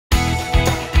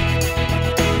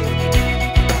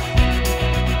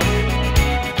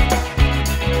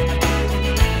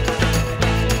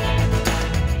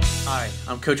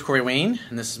Coach Corey Wayne,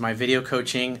 and this is my video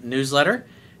coaching newsletter.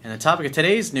 And the topic of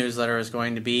today's newsletter is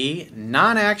going to be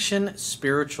non-action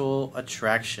spiritual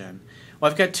attraction. Well,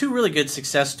 I've got two really good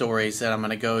success stories that I'm going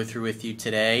to go through with you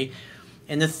today.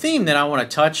 And the theme that I want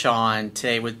to touch on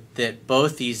today, that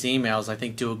both these emails I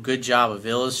think do a good job of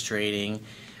illustrating,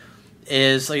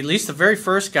 is at least the very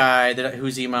first guy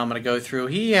whose email I'm going to go through,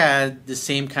 he had the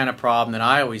same kind of problem that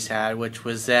I always had, which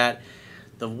was that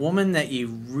the woman that you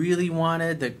really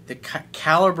wanted, the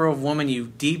caliber of woman you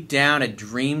deep down had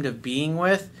dreamed of being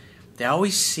with, they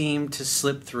always seemed to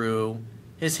slip through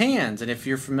his hands. And if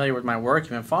you're familiar with my work, you've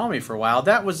been following me for a while,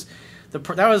 that was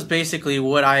basically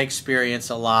what I experienced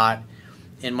a lot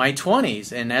in my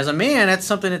 20s. And as a man, that's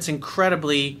something that's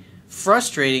incredibly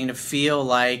frustrating, to feel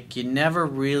like you never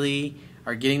really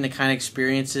are getting the kind of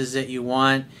experiences that you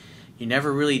want. You're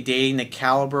never really dating the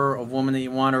caliber of woman that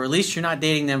you want, or at least you're not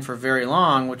dating them for very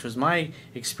long, which was my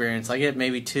experience. I get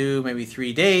maybe 2, maybe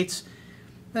 3 dates,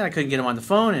 then I couldn't get him on the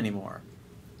phone anymore.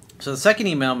 So the second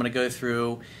email I'm going to go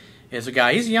through is a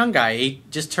guy. He's a young guy,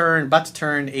 about to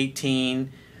turn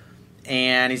 18,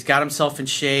 and he's got himself in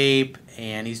shape,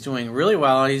 and he's doing really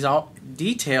well. And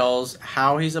details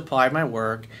how he's applied my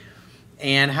work,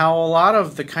 and how a lot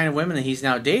of the kind of women that he's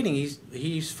now dating,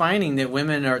 he's finding that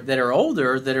women that are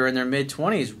older, that are in their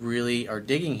mid-20s, really are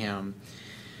digging him.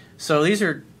 So these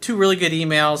are two really good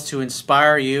emails to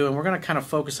inspire you, and we're going to kind of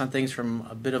focus on things from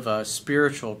a bit of a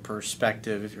spiritual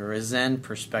perspective, or a Zen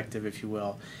perspective, if you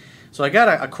will. So I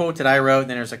got a quote that I wrote,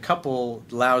 and then there's a couple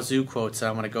Lao Tzu quotes that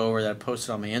I'm going to go over that I posted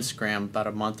on my Instagram about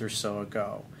a month or so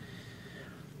ago.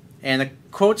 And the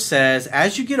quote says,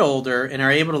 "As you get older and are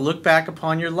able to look back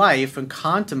upon your life and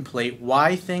contemplate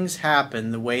why things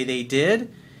happened the way they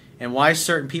did, and why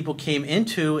certain people came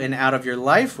into and out of your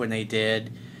life when they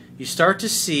did, you start to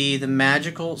see the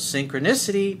magical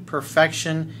synchronicity,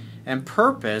 perfection, and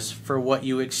purpose for what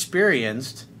you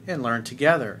experienced and learned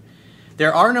together.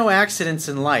 There are no accidents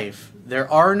in life,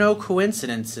 there are no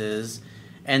coincidences,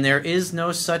 and there is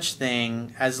no such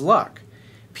thing as luck.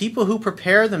 People who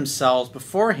prepare themselves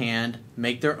beforehand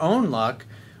make their own luck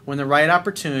when the right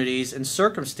opportunities and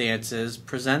circumstances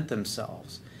present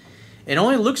themselves. It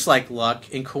only looks like luck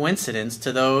and coincidence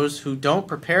to those who don't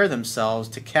prepare themselves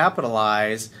to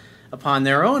capitalize upon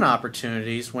their own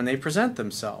opportunities when they present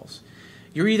themselves.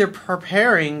 You're either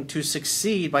preparing to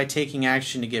succeed by taking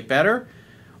action to get better,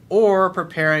 or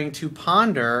preparing to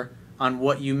ponder on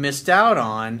what you missed out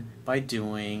on by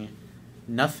doing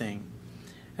nothing."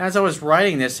 As I was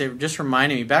writing this, it just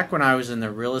reminded me, back when I was in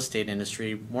the real estate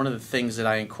industry, one of the things that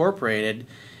I incorporated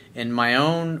in my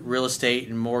own real estate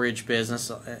and mortgage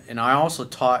business, and I also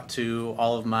taught to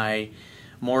all of my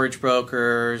mortgage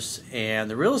brokers and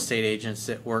the real estate agents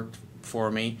that worked for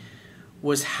me,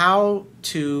 was how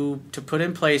to put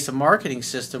in place a marketing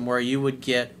system where you would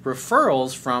get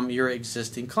referrals from your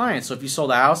existing clients. So if you sold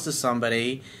a house to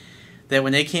somebody, that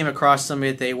when they came across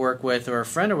somebody that they work with, or a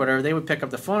friend or whatever, they would pick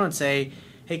up the phone and say,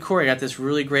 "Hey Corey, I got this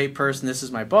really great person. This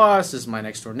is my boss. This is my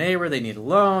next door neighbor. They need a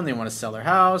loan. They want to sell their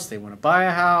house. They want to buy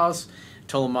a house.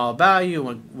 Told them all about you.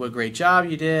 What a great job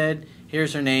you did.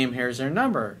 Here's their name. Here's their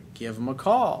number. Give them a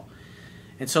call."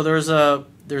 And so there's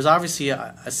obviously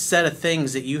a set of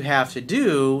things that you have to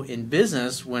do in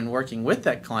business when working with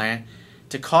that client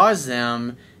to cause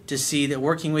them to see that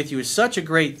working with you is such a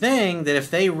great thing, that if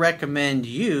they recommend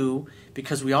you,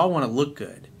 because we all want to look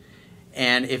good,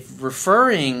 and if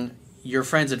referring your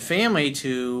friends and family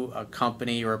to a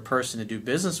company or a person to do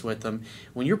business with them,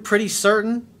 when you're pretty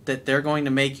certain that they're going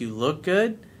to make you look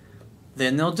good,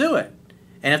 then they'll do it.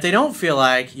 And if they don't feel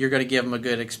like you're going to give them a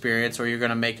good experience, or you're going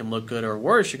to make them look good, or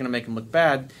worse, you're going to make them look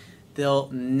bad, they'll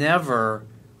never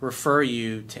refer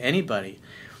you to anybody.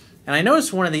 And I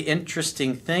noticed one of the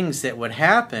interesting things that would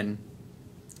happen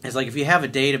is, like, if you have a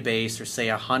database, or say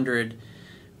 100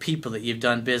 people that you've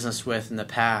done business with in the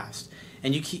past,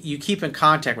 and you keep in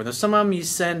contact with them. Some of them you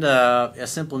send a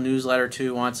simple newsletter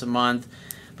to once a month,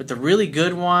 but the really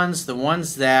good ones, the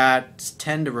ones that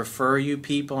tend to refer you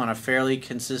people on a fairly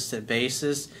consistent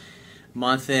basis,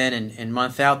 month in and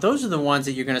month out, those are the ones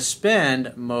that you're going to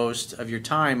spend most of your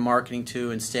time marketing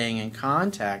to and staying in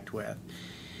contact with.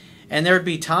 And there would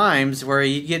be times where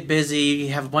you get busy, you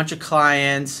have a bunch of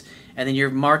clients, and then your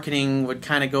marketing would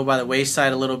kind of go by the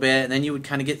wayside a little bit, and then you would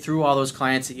kind of get through all those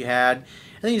clients that you had, and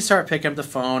then you start picking up the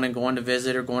phone and going to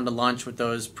visit or going to lunch with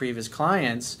those previous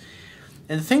clients.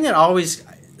 And the thing that always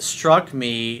struck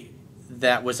me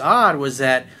that was odd was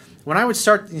that when I would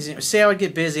start, say I would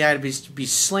get busy, I would be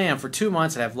slammed for 2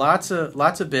 months, I'd have lots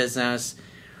of business,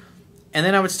 and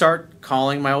then I would start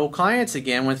calling my old clients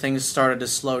again when things started to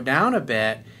slow down a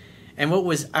bit. And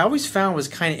what I always found was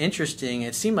kind of interesting,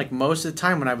 it seemed like most of the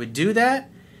time when I would do that,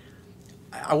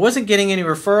 I wasn't getting any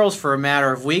referrals for a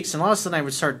matter of weeks, and all of a sudden I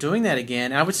would start doing that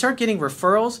again, and I would start getting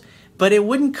referrals, but it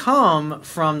wouldn't come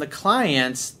from the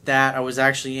clients that I was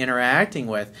actually interacting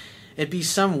with. It'd be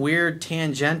some weird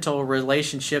tangential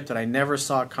relationship that I never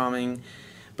saw coming,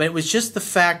 but it was just the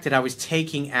fact that I was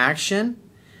taking action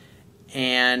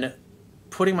and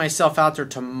putting myself out there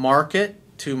to market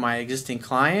to my existing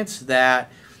clients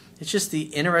that it's just the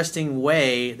interesting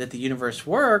way that the universe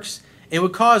works. It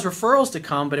would cause referrals to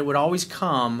come, but it would always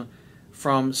come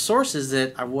from sources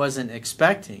that I wasn't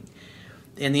expecting.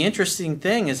 And the interesting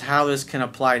thing is how this can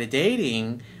apply to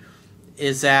dating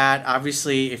is that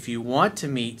obviously if you want to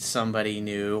meet somebody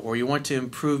new or you want to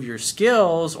improve your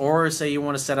skills or say you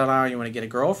want to settle down, you want to get a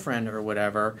girlfriend or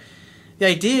whatever, the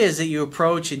idea is that you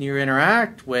approach and you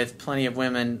interact with plenty of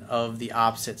women of the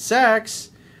opposite sex.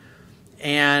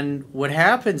 And what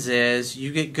happens is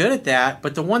you get good at that,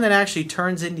 but the one that actually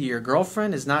turns into your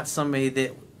girlfriend is not somebody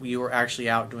that you were actually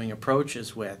out doing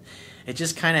approaches with. It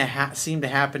just kind of seemed to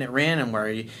happen at random where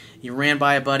you ran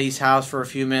by a buddy's house for a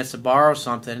few minutes to borrow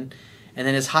something, and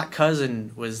then his hot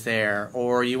cousin was there.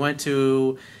 Or you went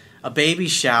to a baby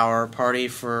shower party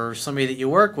for somebody that you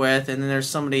work with, and then there's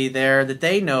somebody there that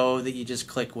they know that you just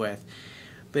click with.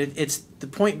 But the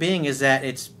point being is that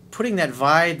it's putting that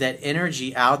vibe, that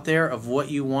energy out there of what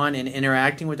you want and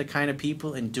interacting with the kind of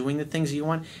people and doing the things you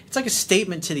want. It's like a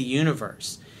statement to the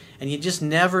universe. And you just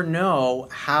never know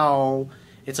how,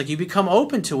 it's like you become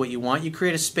open to what you want. You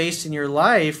create a space in your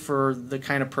life for the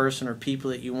kind of person or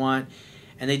people that you want,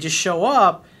 and they just show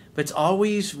up, but it's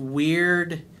always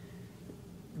weird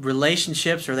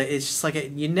relationships, or it's just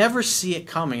like you never see it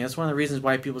coming. That's one of the reasons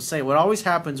why people say what always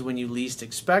happens when you least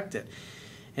expect it.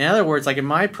 In other words, like in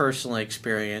my personal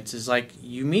experience, is like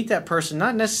you meet that person,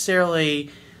 not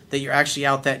necessarily that you're actually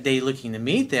out that day looking to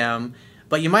meet them,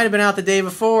 but you might have been out the day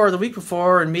before or the week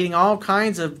before and meeting all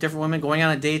kinds of different women, going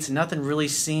on dates, and nothing really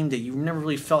seemed that you never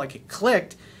really felt like it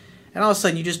clicked. And all of a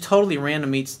sudden you just totally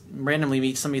randomly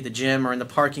meet somebody at the gym or in the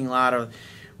parking lot or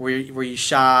where you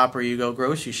shop or you go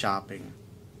grocery shopping.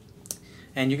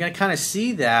 And you're going to kind of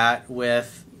see that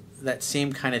with that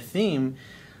same kind of theme.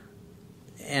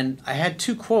 And I had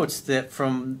two quotes that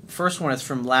first one is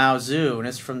from Lao Tzu, and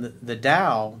it's from the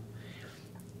Tao.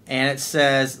 And it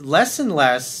says, less and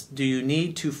less do you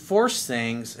need to force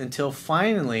things until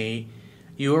finally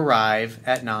you arrive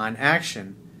at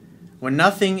non-action. When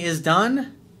nothing is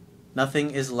done,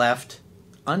 nothing is left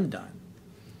undone.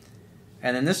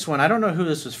 And then this one, I don't know who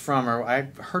this was from, or I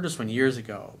heard this one years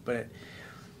ago, but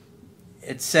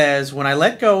it says, when I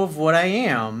let go of what I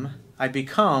am, I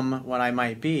become what I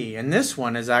might be. And this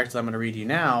one is actually, I'm going to read you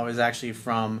now, is actually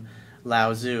from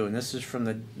Lao Tzu. And this is from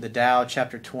the Tao,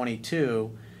 chapter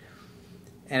 22.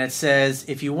 And it says,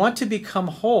 if you want to become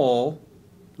whole,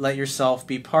 let yourself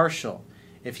be partial.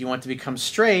 If you want to become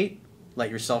straight,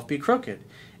 let yourself be crooked.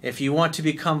 If you want to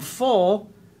become full,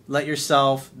 let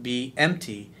yourself be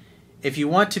empty. If you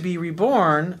want to be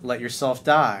reborn, let yourself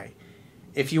die.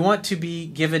 If you want to be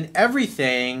given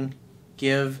everything,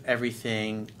 give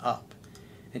everything up.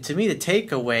 And to me, the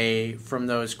takeaway from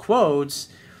those quotes,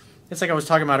 it's like I was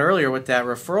talking about earlier with that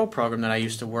referral program that I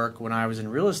used to work when I was in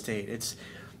real estate.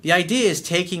 The idea is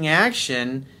taking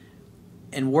action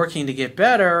and working to get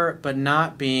better, but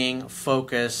not being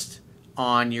focused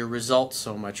on your results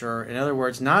so much. Or in other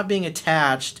words, not being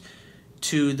attached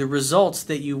to the results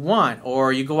that you want.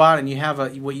 Or you go out and you have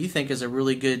what you think is a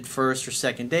really good first or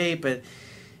second date, but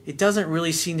it doesn't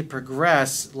really seem to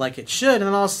progress like it should, and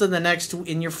then all of a sudden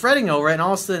and you're fretting over it, and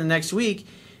all of a sudden the next week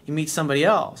you meet somebody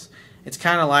else. It's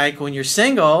kind of like when you're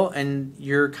single and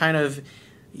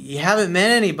you haven't met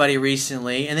anybody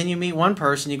recently, and then you meet one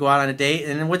person, you go out on a date,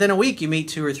 and then within a week you meet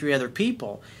 2 or 3 other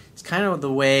people. It's kind of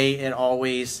the way it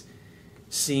always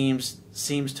seems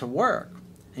to work.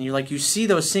 And you see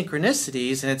those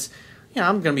synchronicities, and it's,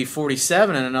 I'm going to be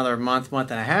 47 in another month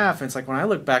and a half, and it's like when I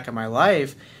look back at my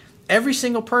life, every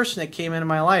single person that came into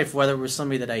my life, whether it was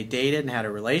somebody that I dated and had a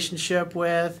relationship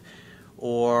with,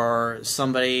 or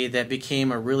somebody that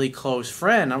became a really close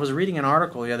friend. I was reading an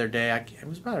article the other day, it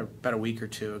was about a week or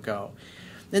 2 ago,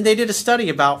 and they did a study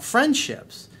about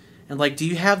friendships. And do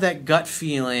you have that gut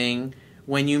feeling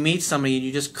when you meet somebody and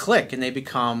you just click and they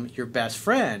become your best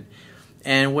friend?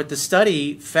 And what the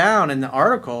study found in the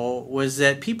article was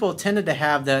that people tended to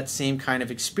have that same kind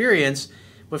of experience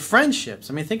with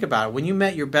friendships. I mean, think about it. When you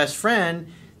met your best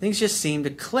friend, things just seemed to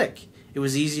click. It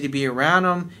was easy to be around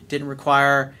them. Didn't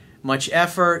require much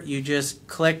effort. You just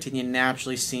clicked and you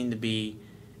naturally seemed to be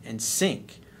in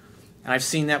sync. And I've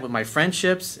seen that with my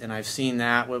friendships, and I've seen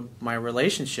that with my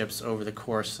relationships over the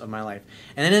course of my life.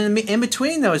 And then in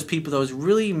between those people, those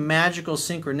really magical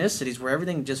synchronicities where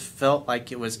everything just felt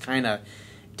like it was kind of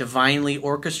divinely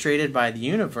orchestrated by the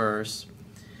universe,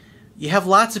 you have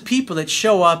lots of people that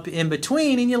show up in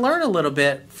between, and you learn a little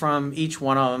bit from each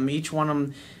one of them. Each one of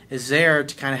them is there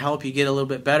to kind of help you get a little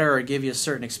bit better or give you a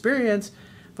certain experience,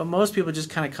 but most people just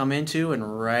kind of come into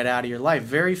and right out of your life.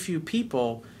 Very few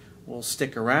people will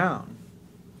stick around.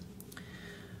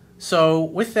 So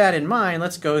with that in mind,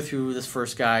 let's go through this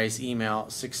first guy's email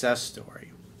success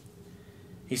story.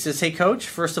 He says, "Hey coach,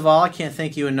 first of all, I can't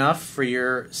thank you enough for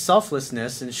your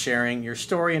selflessness in sharing your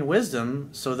story and wisdom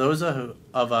so those of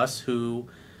us who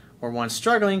were once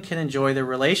struggling can enjoy the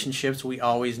relationships we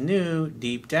always knew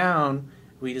deep down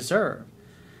we deserve."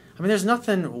 I mean, there's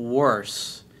nothing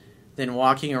worse than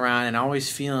walking around and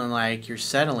always feeling like you're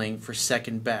settling for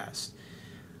second best.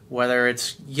 Whether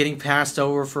it's getting passed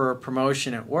over for a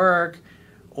promotion at work,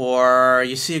 or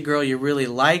you see a girl you really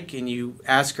like and you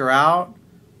ask her out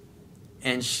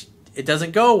and it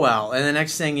doesn't go well. And the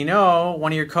next thing you know,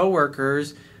 one of your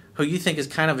coworkers who you think is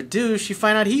kind of a douche, you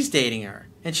find out he's dating her.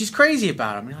 And she's crazy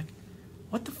about him. You're like,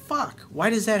 what the fuck? Why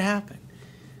does that happen?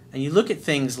 And you look at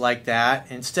things like that,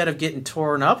 instead of getting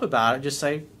torn up about it, just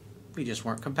say, we just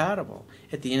weren't compatible.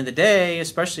 At the end of the day,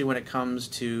 especially when it comes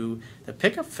to the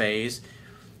pickup phase,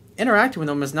 interacting with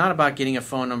them is not about getting a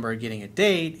phone number or getting a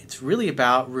date. It's really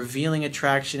about revealing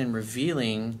attraction and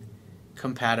revealing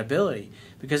compatibility.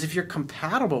 Because if you're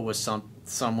compatible with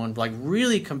someone, like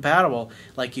really compatible,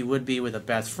 like you would be with a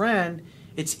best friend,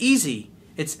 it's easy.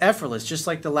 It's effortless, just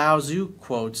like the Lao Tzu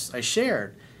quotes I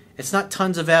shared. It's not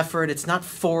tons of effort. It's not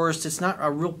forced. It's not a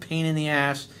real pain in the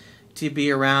ass to be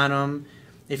around them.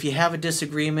 If you have a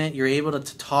disagreement, you're able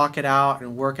to talk it out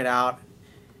and work it out.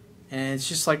 And it's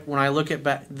just like when I look at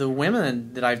the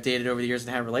women that I've dated over the years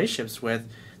and had relationships with,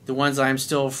 the ones I'm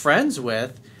still friends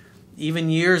with, even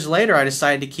years later I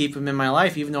decided to keep them in my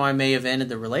life, even though I may have ended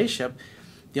the relationship.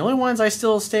 The only ones I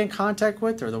still stay in contact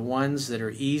with are the ones that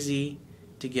are easy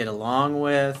to get along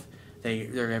with. They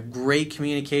have great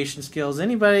communication skills.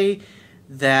 Anybody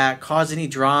that caused any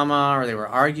drama, or they were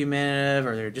argumentative,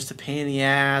 or they were just a pain in the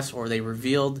ass, or they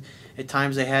revealed at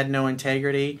times they had no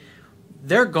integrity,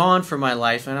 they're gone from my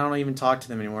life, and I don't even talk to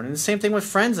them anymore. And the same thing with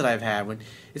friends that I've had.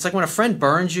 It's like when a friend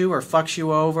burns you or fucks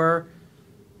you over,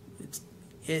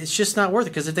 it's just not worth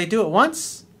it, because if they do it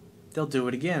once, they'll do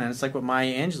it again. And it's like what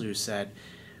Maya Angelou said.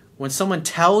 When someone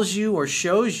tells you or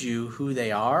shows you who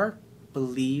they are,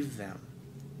 believe them.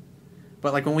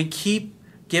 But like when we keep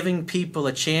giving people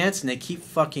a chance and they keep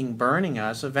fucking burning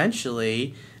us,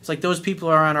 eventually, it's like those people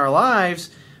are in our lives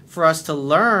for us to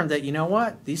learn that, you know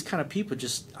what, these kind of people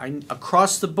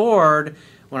across the board,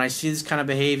 when I see this kind of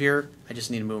behavior, I just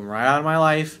need to move them right out of my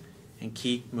life and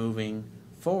keep moving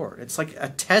forward. It's like a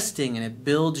testing, and it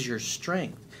builds your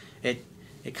strength.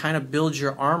 It kind of builds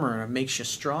your armor, and it makes you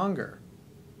stronger.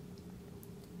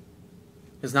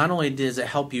 Because not only does it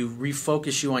help you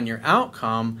refocus you on your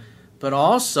outcome, but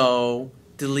also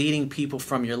deleting people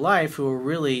from your life who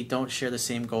really don't share the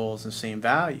same goals and same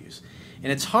values.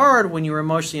 And it's hard when you're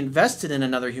emotionally invested in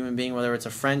another human being, whether it's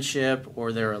a friendship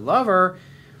or they're a lover,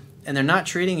 and they're not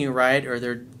treating you right, or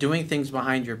they're doing things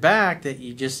behind your back that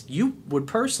you would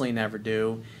personally never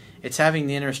do. It's having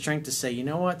the inner strength to say, you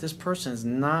know what, this person is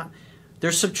not,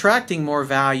 they're subtracting more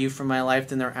value from my life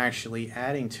than they're actually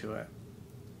adding to it.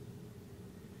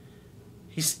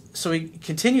 So he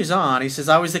continues on. He says,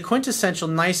 I was the quintessential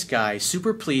nice guy,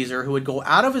 super pleaser, who would go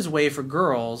out of his way for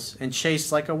girls and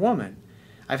chase like a woman.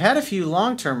 I've had a few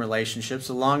long-term relationships,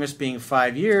 the longest being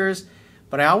 5 years,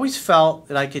 but I always felt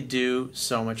that I could do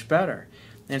so much better.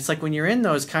 And it's like when you're in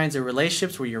those kinds of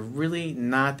relationships where you're really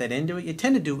not that into it, you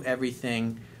tend to do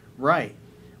everything right,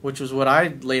 which was what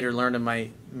I later learned in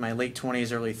my late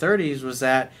 20s, early 30s, was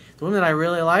that the women that I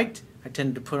really liked, I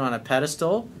tended to put on a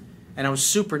pedestal, and I was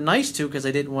super nice to because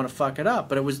I didn't want to fuck it up.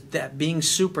 But it was that being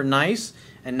super nice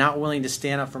and not willing to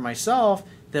stand up for myself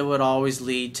that would always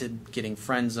lead to getting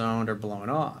friend-zoned or blown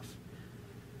off.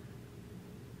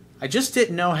 I just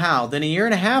didn't know how. Then a year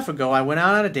and a half ago, I went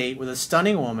out on a date with a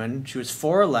stunning woman. She was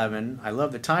 4'11". I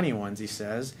love the tiny ones, he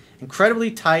says. Incredibly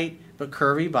tight but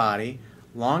curvy body,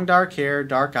 long dark hair,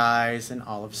 dark eyes, and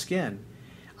olive skin.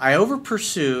 I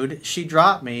over-pursued, she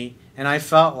dropped me, and I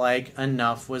felt like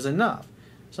enough was enough.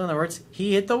 So in other words,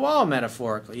 he hit the wall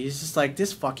metaphorically. He's just like,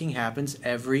 this fucking happens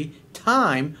every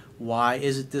time. Why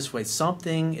is it this way?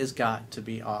 Something has got to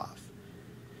be off.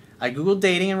 I Googled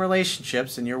dating and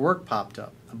relationships, and your work popped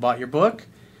up. I bought your book,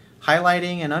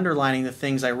 highlighting and underlining the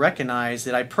things I recognized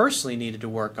that I personally needed to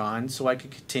work on so I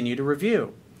could continue to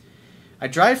review. I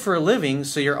drive for a living,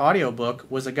 so your audiobook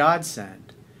was a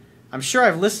godsend. I'm sure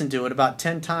I've listened to it about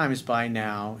 10 times by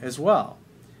now as well.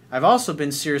 I've also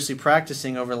been seriously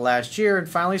practicing over the last year and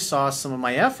finally saw some of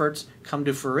my efforts come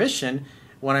to fruition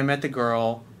when I met the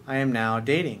girl I am now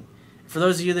dating. For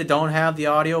those of you that don't have the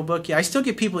audiobook yet, I still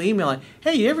get people emailing,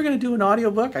 hey, you ever going to do an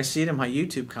audiobook? I see it in my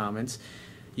YouTube comments.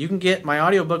 You can get my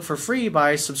audiobook for free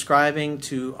by subscribing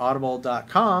to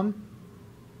audible.com,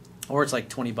 or it's like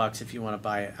 $20 if you want to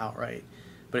buy it outright.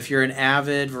 But if you're an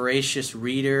avid, voracious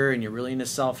reader and you're really into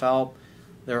self-help,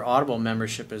 their Audible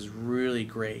membership is really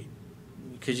great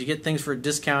because you get things for a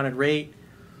discounted rate,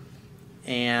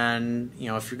 and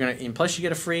if you're gonna, and plus you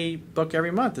get a free book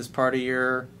every month as part of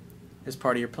your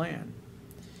plan.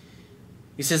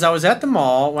 He says, I was at the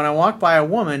mall when I walked by a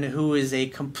woman who is a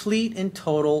complete and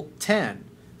total 10.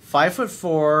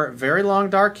 5'4", very long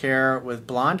dark hair with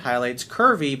blonde highlights,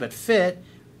 curvy but fit,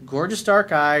 gorgeous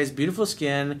dark eyes, beautiful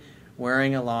skin,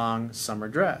 wearing a long summer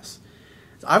dress.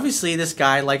 Obviously, this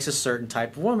guy likes a certain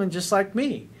type of woman just like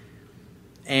me.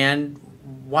 And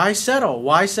why settle?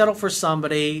 Why settle for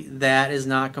somebody that is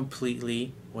not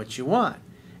completely what you want?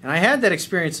 And I had that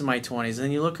experience in my 20s. And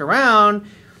then you look around,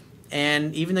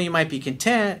 and even though you might be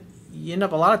content, you end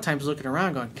up a lot of times looking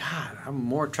around going, God, I'm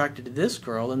more attracted to this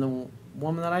girl than the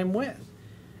woman that I'm with.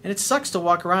 And it sucks to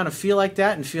walk around and feel like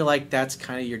that and feel like that's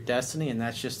kind of your destiny and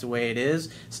that's just the way it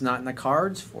is. It's not in the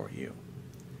cards for you.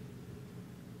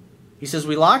 He says,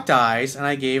 we locked eyes and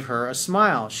I gave her a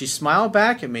smile. She smiled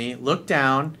back at me, looked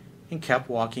down, and kept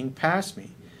walking past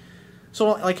me. So,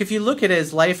 like, if you look at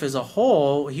his life as a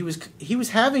whole, he was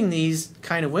having these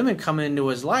kind of women coming into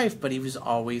his life, but he was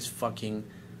always fucking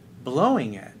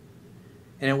blowing it.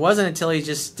 And it wasn't until he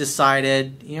just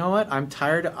decided, you know what, I'm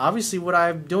tired. Obviously, what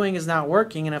I'm doing is not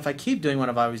working, and if I keep doing what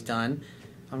I've always done,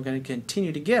 I'm going to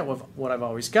continue to get what I've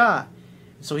always got.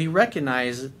 So he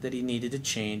recognized that he needed to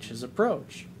change his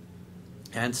approach.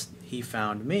 Hence, he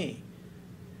found me.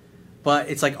 But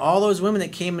it's like all those women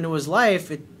that came into his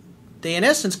life, they in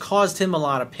essence caused him a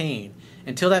lot of pain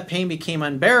until that pain became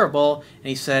unbearable, and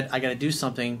he said, I got to do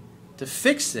something to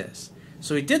fix this.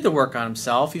 So he did the work on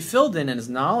himself. He filled in his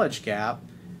knowledge gap.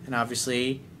 And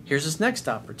obviously, here's his next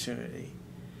opportunity.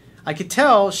 I could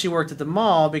tell she worked at the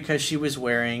mall because she was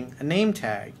wearing a name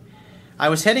tag. I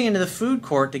was heading into the food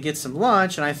court to get some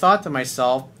lunch, and I thought to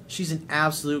myself, she's an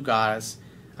absolute goddess.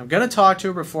 I'm going to talk to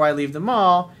her before I leave the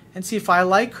mall and see if I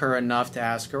like her enough to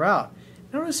ask her out.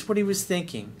 Notice what he was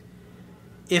thinking.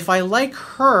 If I like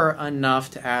her enough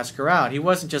to ask her out. He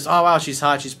wasn't just, oh, wow, she's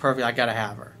hot, she's perfect, I got to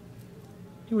have her.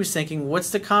 He was thinking, what's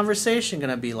the conversation going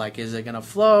to be like? Is it going to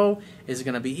flow? Is it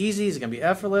going to be easy? Is it going to be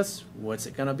effortless? What's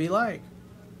it going to be like?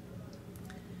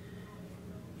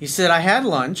 He said, I had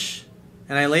lunch,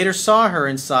 and I later saw her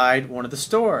inside one of the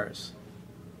stores.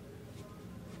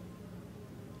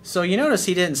 So you notice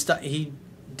he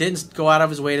didn't go out of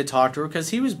his way to talk to her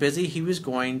because he was busy. He was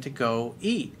going to go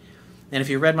eat. And if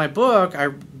you read my book, I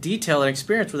detail an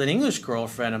experience with an English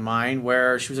girlfriend of mine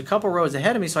where she was a couple rows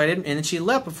ahead of me, so I didn't, and then she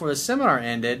left before the seminar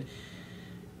ended.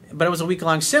 But it was a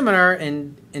week-long seminar,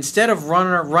 and instead of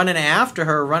running after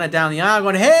her, running down the aisle,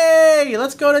 going, hey,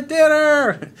 let's go to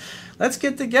dinner, let's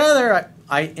get together,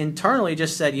 I internally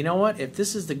just said, you know what, if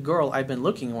this is the girl I've been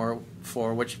looking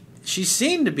for, which she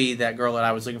seemed to be that girl that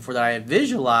I was looking for, that I had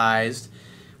visualized,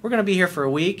 we're going to be here for a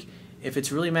week. If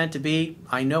it's really meant to be,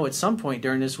 I know at some point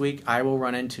during this week I will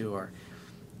run into her.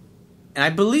 And I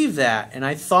believe that, and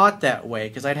I thought that way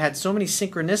because I'd had so many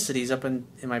synchronicities up in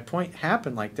my point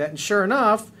happen like that. And sure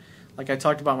enough, like I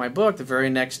talked about in my book, the very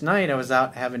next night I was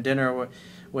out having dinner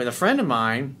with a friend of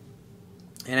mine,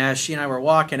 and as she and I were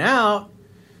walking out,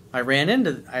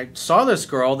 I saw this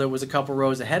girl that was a couple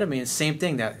rows ahead of me, and same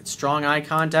thing, that strong eye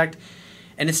contact.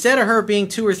 And instead of her being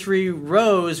 2 or 3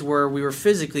 rows where we were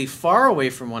physically far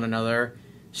away from one another,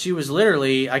 she was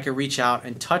literally, I could reach out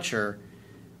and touch her.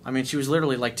 I mean, she was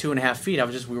literally like 2.5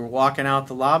 feet. We were walking out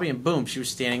the lobby and boom, she was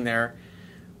standing there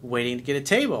waiting to get a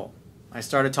table. I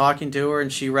started talking to her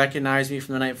and she recognized me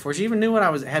from the night before. She even knew what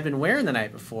I had been wearing the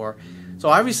night before. So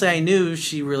obviously I knew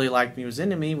she really liked me, was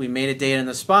into me. We made a date on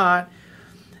the spot.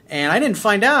 And I didn't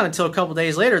find out until a couple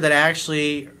days later that I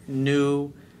actually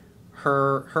knew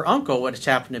her uncle, which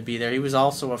happened to be there. He was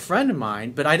also a friend of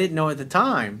mine, but I didn't know at the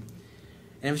time.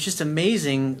 And it was just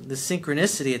amazing, the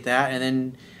synchronicity at that. And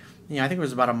then, I think it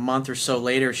was about a month or so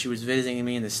later, she was visiting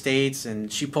me in the States,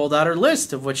 and she pulled out her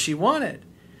list of what she wanted.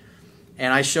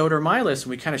 And I showed her my list,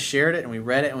 and we kind of shared it, and we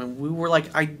read it, and we were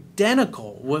like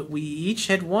identical. What we each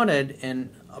had wanted in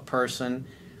a person,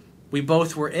 we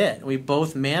both were it. We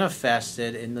both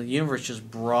manifested, and the universe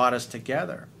just brought us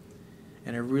together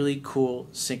in a really cool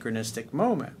synchronistic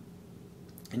moment.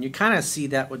 And you kind of see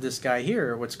that with this guy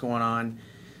here, what's going on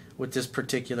with this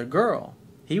particular girl.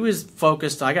 He was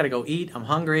focused, I got to go eat, I'm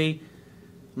hungry,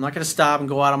 I'm not going to stop and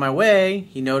go out of my way.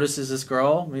 He notices this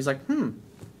girl, and he's like,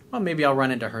 well, maybe I'll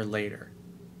run into her later.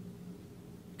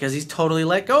 Because he's totally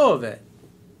let go of it.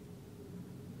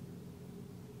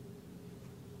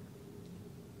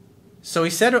 So he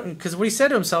said, because what he said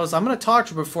to himself is, I'm going to talk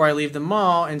to her before I leave the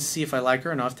mall and see if I like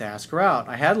her enough to ask her out.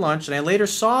 I had lunch, and I later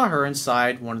saw her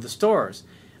inside one of the stores.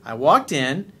 I walked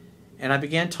in, and I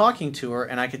began talking to her,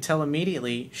 and I could tell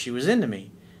immediately she was into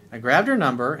me. I grabbed her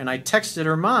number, and I texted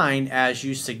her mine, as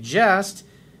you suggest,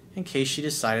 in case she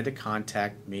decided to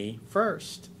contact me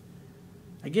first.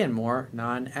 Again, more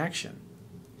non-action.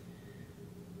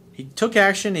 He took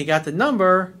action, he got the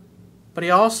number, but he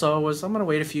also was, I'm going to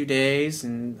wait a few days,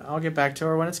 and I'll get back to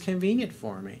her when it's convenient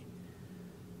for me.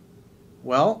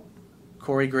 Well,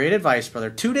 Corey, great advice, brother.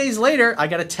 2 days later, I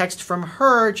got a text from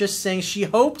her just saying she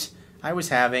hoped I was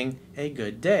having a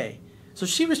good day. So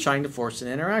she was trying to force an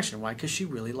interaction. Why? Because she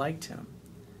really liked him.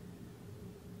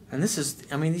 And this is,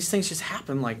 I mean, these things just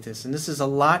happen like this. And this is a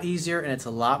lot easier, and it's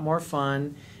a lot more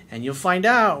fun. And you'll find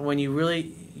out when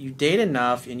you date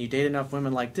enough, and you date enough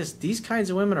women like this, these kinds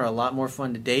of women are a lot more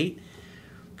fun to date.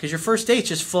 Because your first dates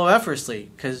just flow effortlessly,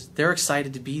 because they're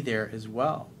excited to be there as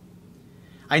well.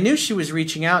 I knew she was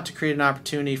reaching out to create an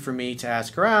opportunity for me to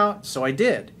ask her out, so I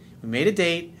did. We made a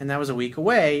date, and that was a week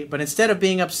away, but instead of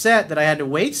being upset that I had to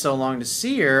wait so long to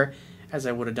see her, as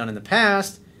I would have done in the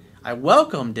past, I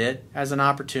welcomed it as an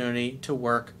opportunity to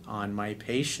work on my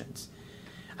patience.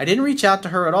 I didn't reach out to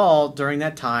her at all during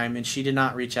that time, and she did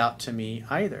not reach out to me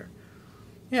either.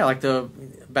 Yeah, like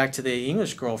back to the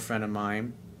English girlfriend of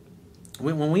mine.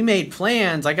 When we made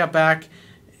plans, I got back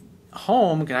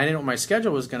home, and I didn't know what my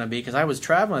schedule was going to be because I was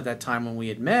traveling at that time when we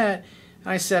had met.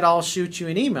 And I said, I'll shoot you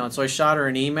an email. And so I shot her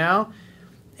an email,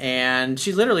 and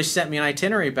she literally sent me an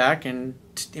itinerary back, and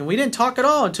we didn't talk at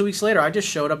all. And 2 weeks later, I just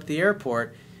showed up at the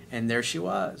airport, and there she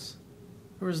was.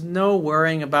 There was no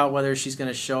worrying about whether she's going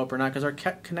to show up or not because our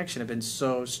connection had been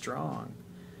so strong.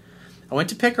 I went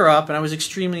to pick her up, and I was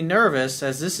extremely nervous,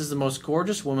 as this is the most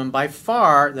gorgeous woman by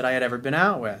far that I had ever been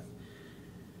out with.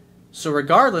 So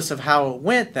regardless of how it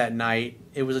went that night,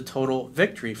 it was a total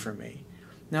victory for me.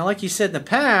 Now, like you said in the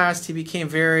past,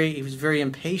 he was very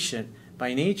impatient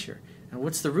by nature. And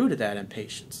what's the root of that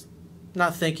impatience?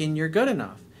 Not thinking you're good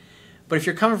enough. But if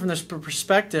you're coming from this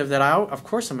perspective that of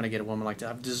course I'm going to get a woman like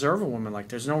that. I deserve a woman like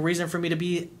this. There's no reason for me to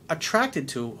be attracted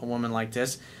to a woman like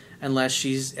this unless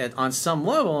she's on some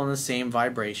level on the same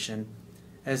vibration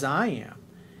as I am.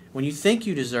 When you think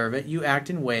you deserve it, you act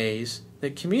in ways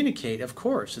that communicate, of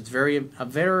course. It's a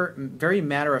very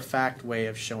matter-of-fact way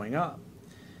of showing up.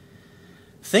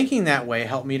 Thinking that way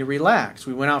helped me to relax.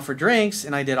 We went out for drinks,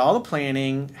 and I did all the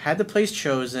planning, had the place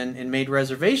chosen, and made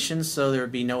reservations so there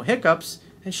would be no hiccups,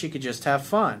 and she could just have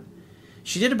fun.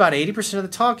 She did about 80% of the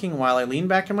talking while I leaned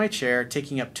back in my chair,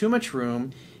 taking up too much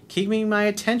room, keeping my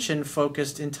attention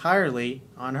focused entirely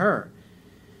on her.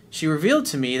 She revealed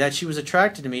to me that she was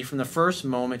attracted to me from the first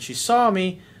moment she saw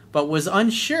me, but was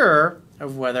unsure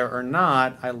of whether or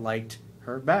not I liked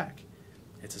her back.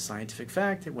 It's a scientific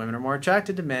fact that women are more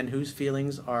attracted to men whose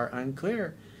feelings are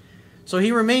unclear. So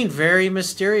he remained very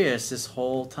mysterious this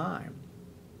whole time.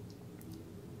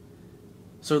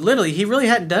 So literally, he really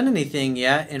hadn't done anything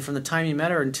yet, and from the time he met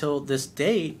her until this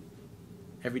date,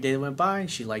 every day that went by,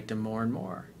 she liked him more and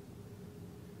more.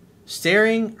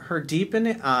 Staring her deep in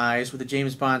the eyes with a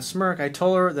James Bond smirk, I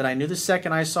told her that I knew the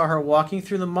second I saw her walking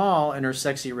through the mall in her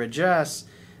sexy red dress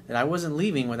that I wasn't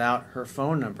leaving without her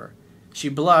phone number. She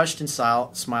blushed and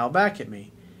smiled back at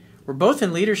me. We're both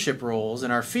in leadership roles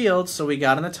in our fields, so we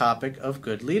got on the topic of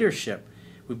good leadership.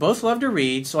 We both love to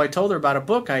read, so I told her about a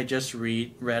book I had just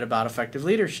read about effective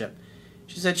leadership.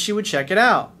 She said she would check it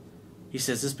out. He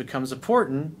says this becomes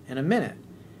important in a minute.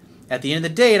 At the end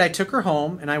of the date, I took her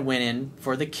home, and I went in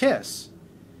for the kiss.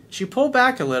 She pulled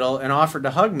back a little and offered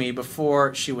to hug me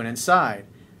before she went inside.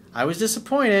 I was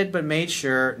disappointed, but made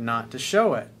sure not to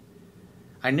show it.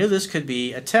 I knew this could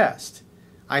be a test.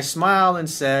 I smiled and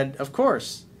said, of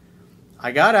course.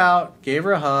 I got out, gave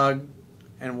her a hug,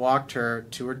 and walked her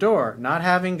to her door. Not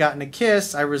having gotten a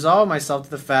kiss, I resolved myself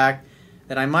to the fact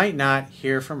that I might not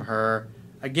hear from her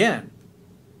again.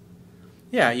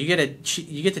 Yeah, you get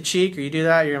the cheek or you do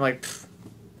that, you're like,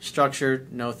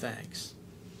 structured, no thanks.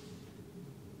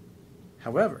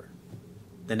 However,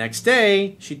 the next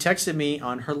day, she texted me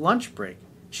on her lunch break.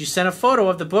 She sent a photo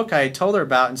of the book I had told her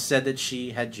about and said that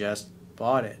she had just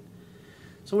bought it.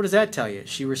 So what does that tell you?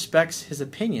 She respects his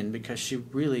opinion because she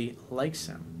really likes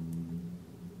him.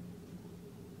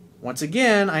 Once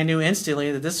again, I knew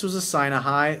instantly that this was a sign of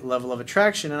high level of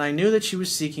attraction, and I knew that she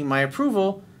was seeking my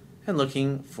approval and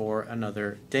looking for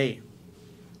another date.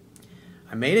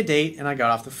 I made a date and I got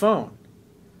off the phone.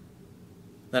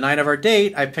 The night of our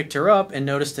date, I picked her up and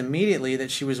noticed immediately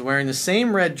that she was wearing the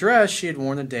same red dress she had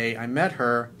worn the day I met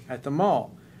her at the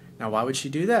mall. Now, why would she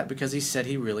do that? Because he said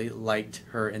he really liked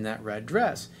her in that red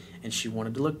dress, and she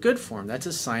wanted to look good for him. That's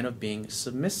a sign of being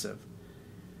submissive.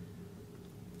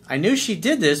 I knew she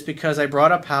did this because I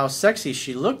brought up how sexy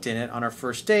she looked in it on our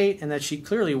first date, and that she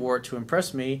clearly wore it to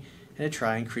impress me and to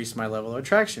try and increase my level of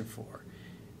attraction for her.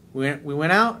 We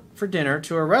went out for dinner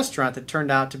to a restaurant that turned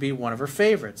out to be one of her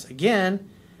favorites. Again,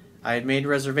 I had made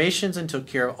reservations and took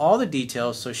care of all the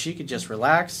details so she could just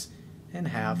relax and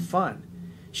have fun.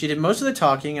 She did most of the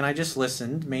talking and I just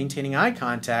listened, maintaining eye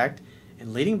contact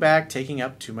and leaning back, taking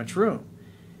up too much room.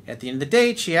 At the end of the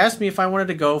date, she asked me if I wanted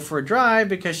to go for a drive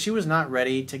because she was not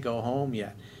ready to go home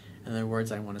yet. In other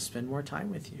words, I want to spend more time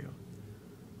with you.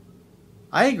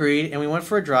 I agreed and we went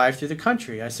for a drive through the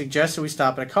country. I suggested we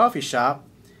stop at a coffee shop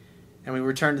and we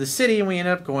returned to the city and we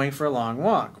ended up going for a long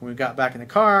walk. When we got back in the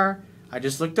car, I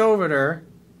just looked over at her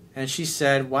and she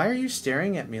said, "Why are you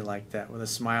staring at me like that?" with a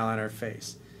smile on her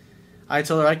face. I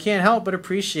told her I can't help but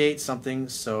appreciate something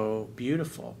so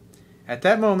beautiful. At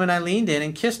that moment, I leaned in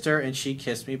and kissed her and she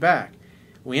kissed me back.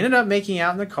 We ended up making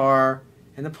out in the car,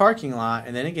 in the parking lot,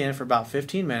 and then again for about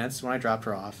 15 minutes when I dropped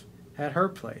her off at her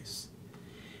place.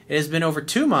 It has been over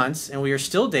 2 months and we are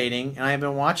still dating, and I have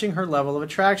been watching her level of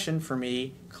attraction for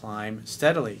me climb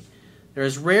steadily. There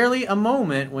is rarely a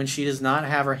moment when she does not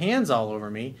have her hands all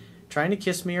over me, trying to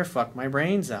kiss me or fuck my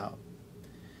brains out.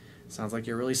 Sounds like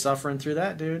you're really suffering through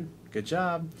that, dude. Good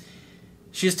job.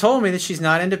 She has told me that she's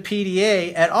not into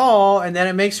PDA at all and that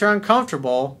it makes her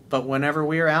uncomfortable, but whenever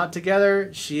we are out together,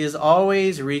 she is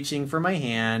always reaching for my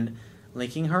hand,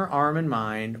 linking her arm in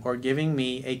mine, or giving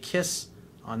me a kiss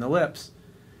on the lips.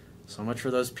 So much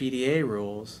for those PDA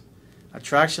rules.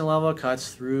 Attraction level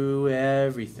cuts through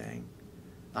everything.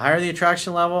 The higher the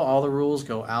attraction level, all the rules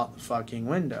go out the fucking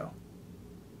window.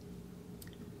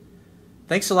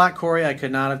 Thanks a lot, Corey. I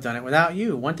could not have done it without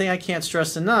you. One thing I can't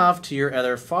stress enough to your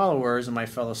other followers and my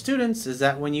fellow students is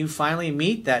that when you finally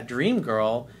meet that dream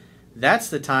girl, that's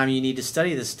the time you need to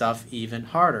study this stuff even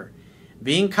harder.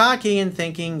 Being cocky and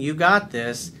thinking you got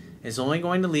this is only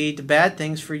going to lead to bad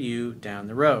things for you down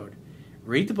the road.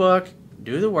 Read the book,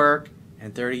 do the work,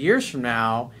 and 30 years from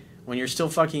now, when you're still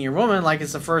fucking your woman like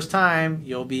it's the first time,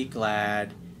 you'll be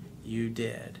glad you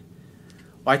did.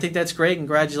 Well, I think that's great.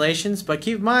 Congratulations. But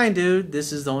keep in mind, dude,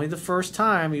 this is only the first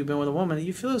time you've been with a woman that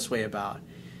you feel this way about.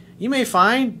 You may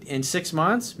find in 6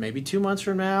 months, maybe 2 months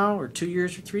from now, or 2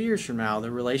 years or 3 years from now, the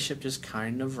relationship just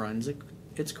kind of runs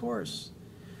its course.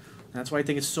 And that's why I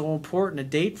think it's so important to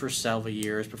date for several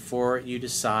years before you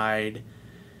decide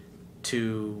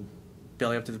to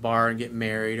belly up to the bar and get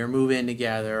married or move in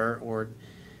together or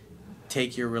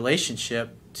take your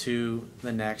relationship to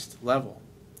the next level.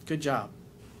 Good job.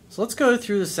 So let's go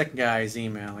through the second guy's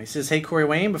email. He says, "Hey, Corey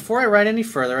Wayne, before I write any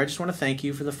further, I just want to thank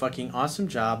you for the fucking awesome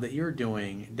job that you're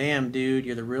doing. Damn, dude,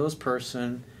 you're the realest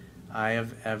person I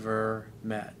have ever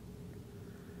met."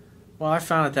 Well, I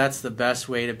found that that's the best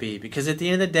way to be, because at the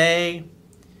end of the day,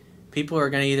 people are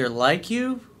going to either like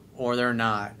you or they're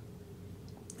not.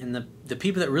 And the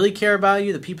people that really care about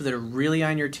you, the people that are really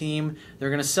on your team, they're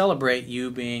going to celebrate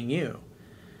you being you.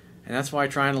 And that's why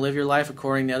trying to live your life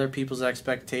according to other people's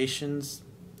expectations,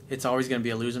 it's always going to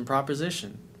be a losing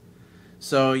proposition.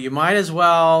 So you might as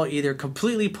well either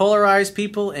completely polarize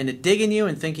people into digging you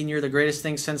and thinking you're the greatest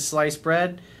thing since sliced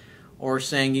bread, or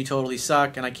saying you totally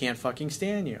suck and I can't fucking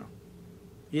stand you.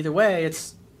 Either way,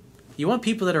 you want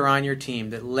people that are on your team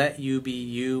that let you be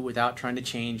you without trying to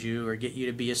change you or get you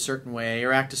to be a certain way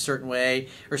or act a certain way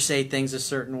or say things a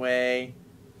certain way.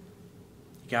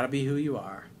 You got to be who you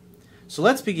are. So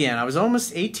let's begin. I was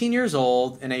almost 18 years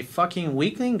old and a fucking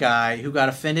weakling guy who got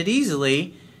offended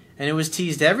easily, and it was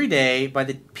teased every day by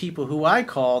the people who I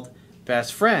called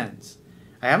best friends.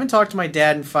 I haven't talked to my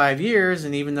dad in 5 years,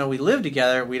 and even though we live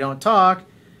together, we don't talk.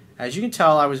 As you can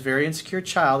tell, I was a very insecure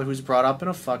child who was brought up in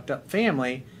a fucked up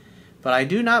family, but I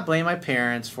do not blame my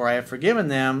parents, for I have forgiven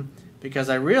them because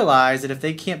I realize that if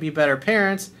they can't be better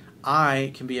parents,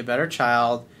 I can be a better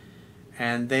child.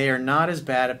 And they are not as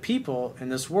bad at people in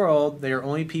this world. They are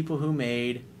only people who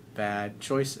made bad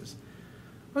choices.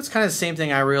 Well, it's kind of the same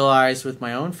thing I realized with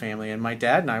my own family. And my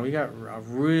dad and I, we got a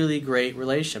really great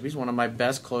relationship. He's one of my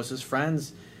best, closest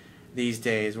friends these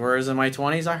days. Whereas in my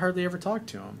 20s, I hardly ever talked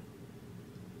to him.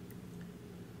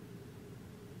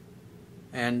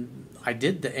 And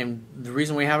and the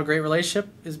reason we have a great relationship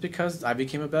is because I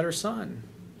became a better son.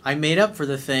 I made up for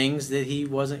the things that he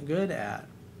wasn't good at.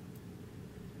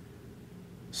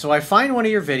 So I find one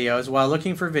of your videos while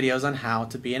looking for videos on how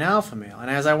to be an alpha male. And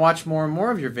as I watch more and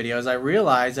more of your videos, I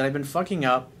realize that I've been fucking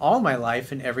up all my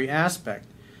life in every aspect.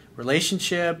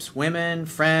 Relationships, women,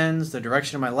 friends, the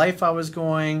direction of my life I was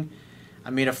going. I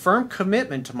made a firm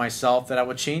commitment to myself that I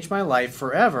would change my life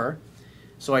forever.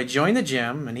 So I joined the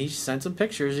gym, and he sent some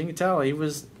pictures. You can tell he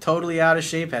was totally out of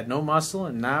shape, had no muscle,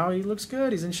 and now he looks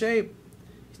good. He's in shape.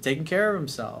 He's taking care of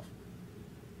himself.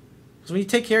 Because when you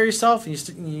take care of yourself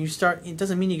and you start, it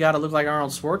doesn't mean you got to look like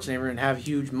Arnold Schwarzenegger and have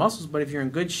huge muscles, but if you're in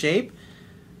good shape,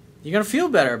 you're going to feel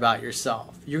better about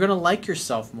yourself. You're going to like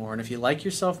yourself more. And if you like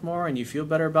yourself more and you feel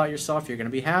better about yourself, you're going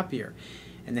to be happier.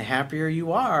 And the happier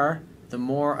you are, the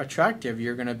more attractive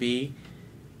you're going to be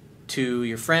to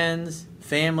your friends,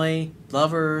 family,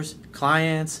 lovers,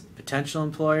 clients, potential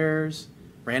employers,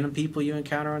 random people you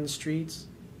encounter on the streets.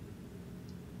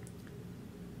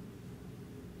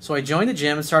 So I joined the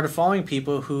gym and started following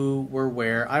people who were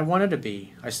where I wanted to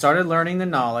be. I started learning the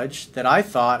knowledge that I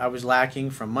thought I was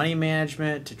lacking, from money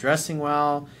management to dressing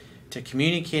well to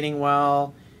communicating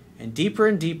well. And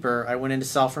deeper I went into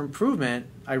self-improvement.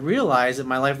 I realized that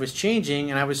my life was changing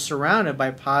and I was surrounded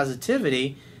by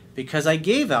positivity because I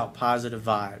gave out positive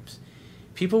vibes.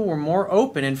 People were more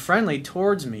open and friendly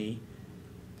towards me.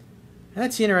 And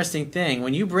that's the interesting thing.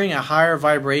 When you bring a higher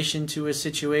vibration to a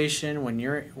situation, when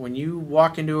you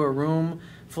walk into a room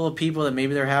full of people that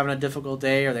maybe they're having a difficult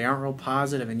day or they aren't real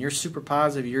positive, and you're super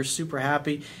positive, you're super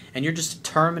happy, and you're just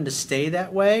determined to stay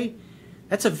that way,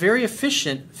 that's a very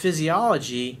efficient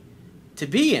physiology to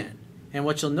be in. And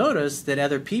what you'll notice that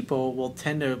other people will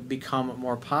tend to become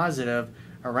more positive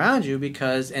around you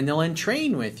and they'll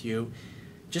entrain with you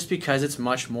just because it's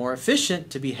much more efficient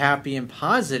to be happy and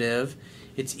positive.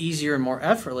 It's easier and more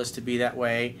effortless to be that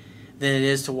way than it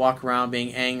is to walk around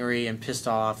being angry and pissed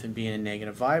off and being a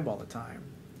negative vibe all the time.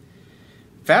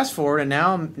 Fast forward, and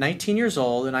now I'm 19 years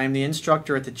old, and I'm the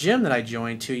instructor at the gym that I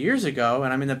joined 2 years ago,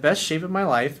 and I'm in the best shape of my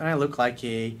life, and I look like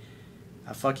a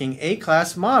fucking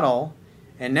A-class model.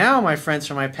 And now my friends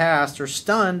from my past are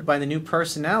stunned by the new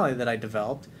personality that I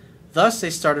developed. Thus, they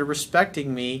started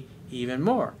respecting me even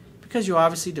more, because you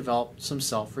obviously developed some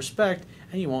self-respect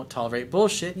and you won't tolerate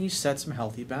bullshit and you set some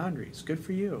healthy boundaries. Good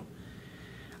for you.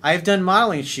 I have done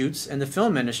modeling shoots in the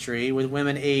film industry with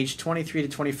women aged 23 to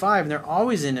 25, and they're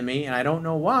always into me, and I don't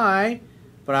know why,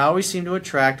 but I always seem to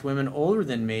attract women older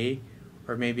than me,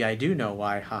 or maybe I do know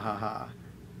why, ha ha ha.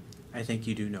 I think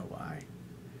you do know why.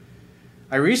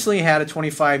 I recently had a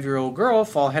 25-year-old girl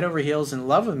fall head over heels in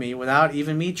love with me without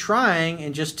even me trying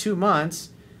in just 2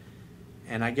 months,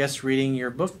 and I guess reading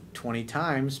your book 20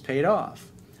 times paid off.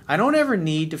 I don't ever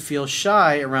need to feel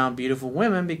shy around beautiful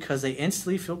women because they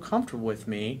instantly feel comfortable with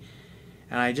me,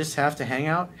 and I just have to hang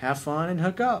out, have fun, and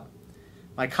hook up.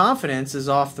 My confidence is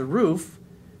off the roof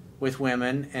with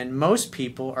women, and most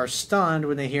people are stunned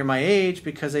when they hear my age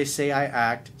because they say I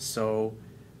act so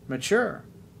mature.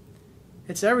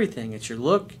 It's everything. It's your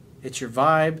look, it's your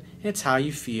vibe, and it's how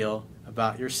you feel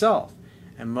about yourself.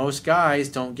 And most guys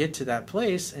don't get to that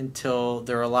place until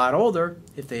they're a lot older,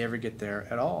 if they ever get there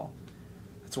at all.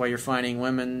 That's why you're finding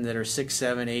women that are 6,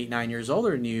 7, 8, 9 years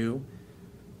older than you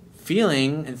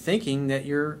feeling and thinking that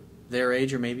you're their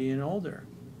age or maybe even older.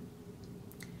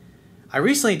 I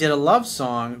recently did a love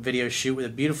song video shoot with a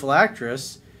beautiful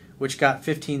actress, which got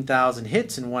 15,000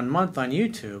 hits in 1 month on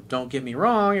YouTube. Don't get me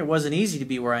wrong, it wasn't easy to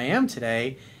be where I am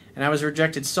today, and I was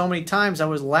rejected so many times, I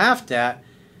was laughed at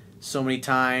so many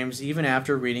times, even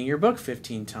after reading your book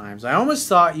 15 times. I almost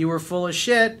thought you were full of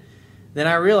shit. Then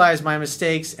I realized my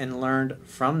mistakes and learned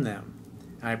from them.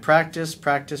 And I practiced,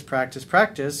 going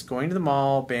to the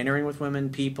mall, bantering with women,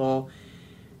 people,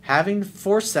 having to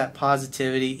force that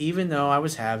positivity even though I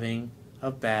was having a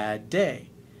bad day.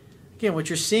 Again, what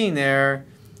you're seeing there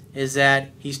is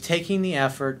that he's taking the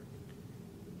effort,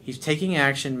 he's taking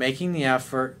action, making the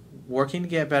effort, working to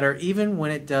get better even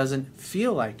when it doesn't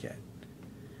feel like it.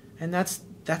 And that's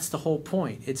the whole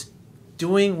point. It's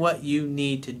doing what you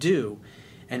need to do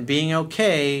and being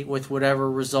okay with whatever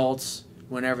results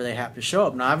whenever they happen to show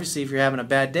up. Now, obviously, if you're having a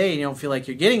bad day and you don't feel like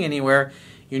you're getting anywhere,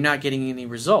 you're not getting any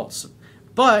results.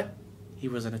 But he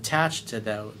wasn't attached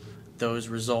to those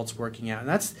results working out. And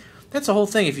that's the whole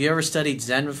thing. If you ever studied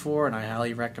Zen before, and I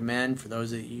highly recommend for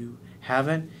those that you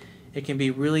haven't, it can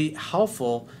be really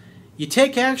helpful. You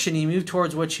take action, you move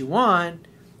towards what you want,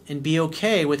 and be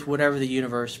okay with whatever the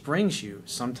universe brings you.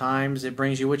 Sometimes it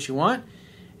brings you what you want,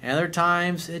 and other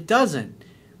times it doesn't.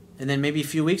 And then maybe a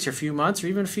few weeks or a few months or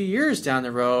even a few years down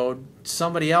the road,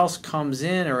 somebody else comes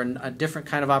in or a different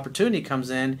kind of opportunity comes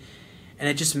in, and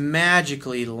it just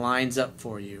magically lines up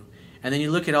for you. And then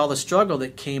you look at all the struggle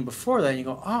that came before that and you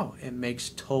go, oh, it makes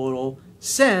total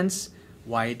sense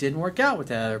why it didn't work out with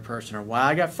that other person, or why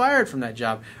I got fired from that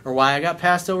job, or why I got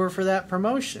passed over for that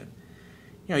promotion.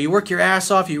 You know, you work your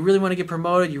ass off, you really want to get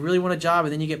promoted, you really want a job,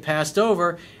 and then you get passed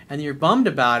over and you're bummed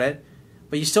about it,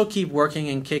 but you still keep working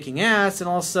and kicking ass, and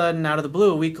all of a sudden, out of the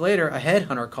blue, a week later, a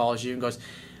headhunter calls you and goes,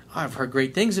 oh, I've heard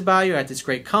great things about you at this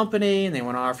great company, and they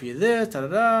want to offer you this,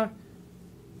 da-da-da.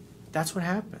 That's what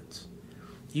happens.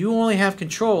 You only have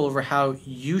control over how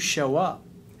you show up.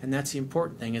 And that's the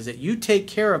important thing, is that you take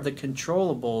care of the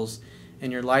controllables in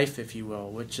your life, if you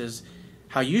will, which is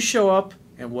how you show up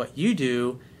and what you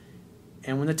do.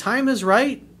 And when the time is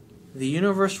right, the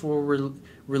universe will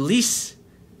release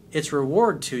its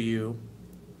reward to you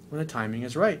when the timing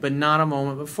is right, but not a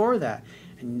moment before that.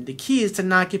 And the key is to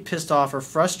not get pissed off or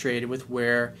frustrated with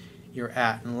where you're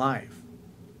at in life.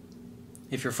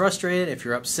 If you're frustrated, if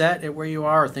you're upset at where you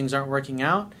are, or things aren't working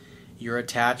out, you're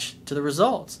attached to the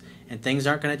results. And things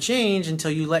aren't going to change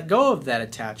until you let go of that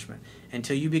attachment,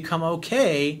 until you become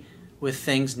okay with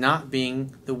things not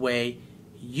being the way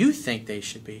you think they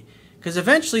should be. Because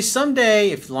eventually,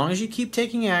 someday, as long as you keep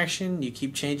taking action, you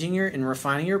keep changing and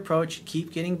refining your approach, you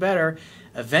keep getting better,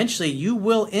 eventually you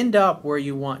will end up where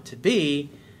you want to be,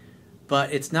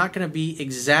 but it's not going to be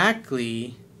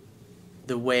exactly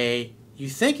the way you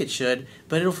think it should,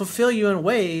 but it'll fulfill you in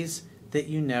ways that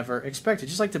you never expected.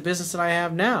 Just like the business that I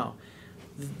have now.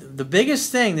 The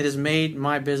biggest thing that has made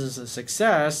my business a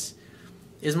success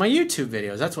is my YouTube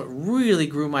videos. That's what really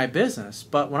grew my business.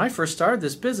 But when I first started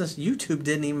this business, YouTube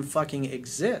didn't even fucking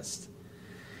exist.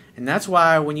 And that's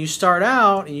why when you start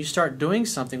out and you start doing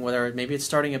something, whether maybe it's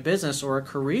starting a business or a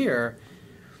career,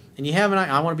 and you have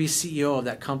I want to be CEO of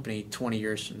that company 20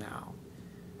 years from now.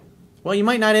 Well, you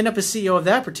might not end up as CEO of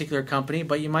that particular company,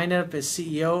 but you might end up as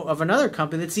CEO of another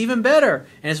company that's even better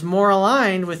and is more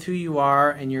aligned with who you are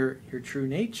and your true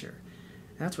nature.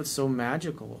 And that's what's so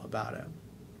magical about it.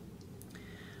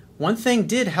 One thing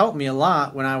did help me a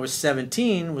lot when I was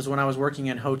 17 was when I was working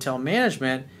in hotel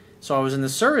management. So I was in the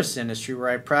service industry where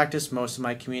I practiced most of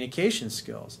my communication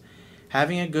skills,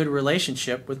 having a good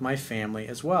relationship with my family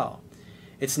as well.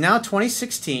 It's now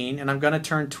 2016 and I'm going to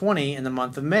turn 20 in the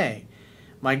month of May.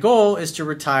 My goal is to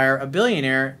retire a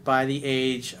billionaire by the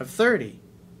age of 30.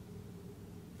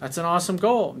 That's an awesome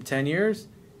goal. In 10 years,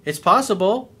 it's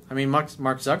possible. I mean, Mark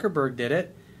Zuckerberg did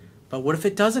it. But what if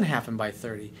it doesn't happen by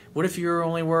 30? What if you're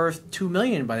only worth $2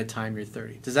 million by the time you're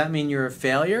 30? Does that mean you're a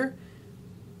failure?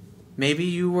 Maybe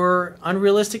you were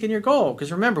unrealistic in your goal.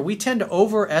 Because remember, we tend to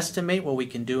overestimate what we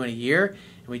can do in a year,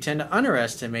 and we tend to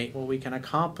underestimate what we can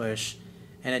accomplish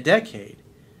in a decade.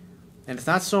 And it's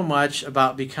not so much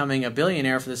about becoming a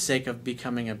billionaire for the sake of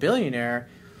becoming a billionaire.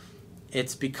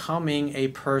 It's becoming a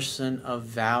person of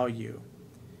value.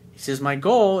 He says, my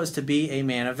goal is to be a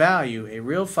man of value, a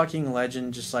real fucking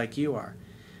legend just like you are.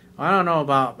 Well, I don't know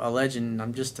about a legend.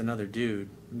 I'm just another dude.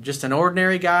 I'm just an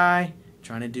ordinary guy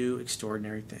trying to do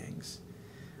extraordinary things.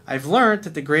 I've learned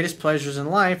that the greatest pleasures in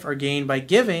life are gained by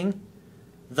giving.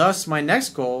 Thus, my next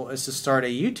goal is to start a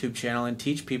YouTube channel and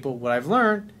teach people what I've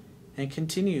learned and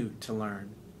continue to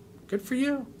learn. Good for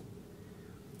you.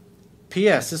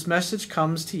 P.S. This message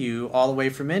comes to you all the way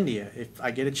from India. If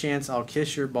I get a chance, I'll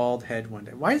kiss your bald head one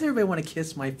day. Why does everybody want to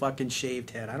kiss my fucking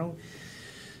shaved head? I don't...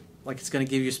 Like it's going to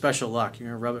give you special luck. You're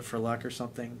going to rub it for luck or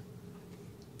something.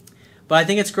 But I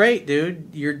think it's great, dude.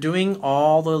 You're doing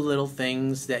all the little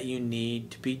things that you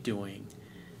need to be doing.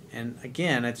 And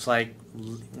again, it's like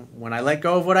when I let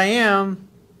go of what I am,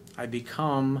 I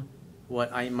become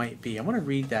what I might be. I want to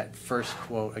read that first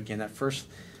quote again, that first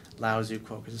Lao Tzu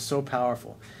quote, because it's so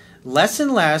powerful. Less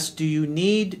and less do you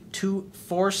need to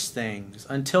force things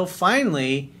until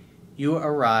finally you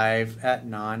arrive at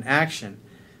non-action.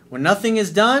 When nothing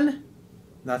is done,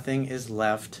 nothing is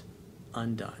left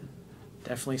undone.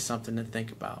 Definitely something to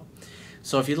think about.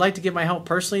 So if you'd like to get my help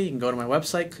personally, you can go to my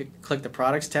website, click the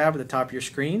products tab at the top of your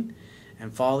screen,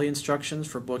 and follow the instructions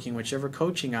for booking whichever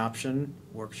coaching option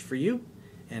works for you.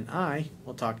 And I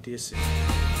will talk to you soon.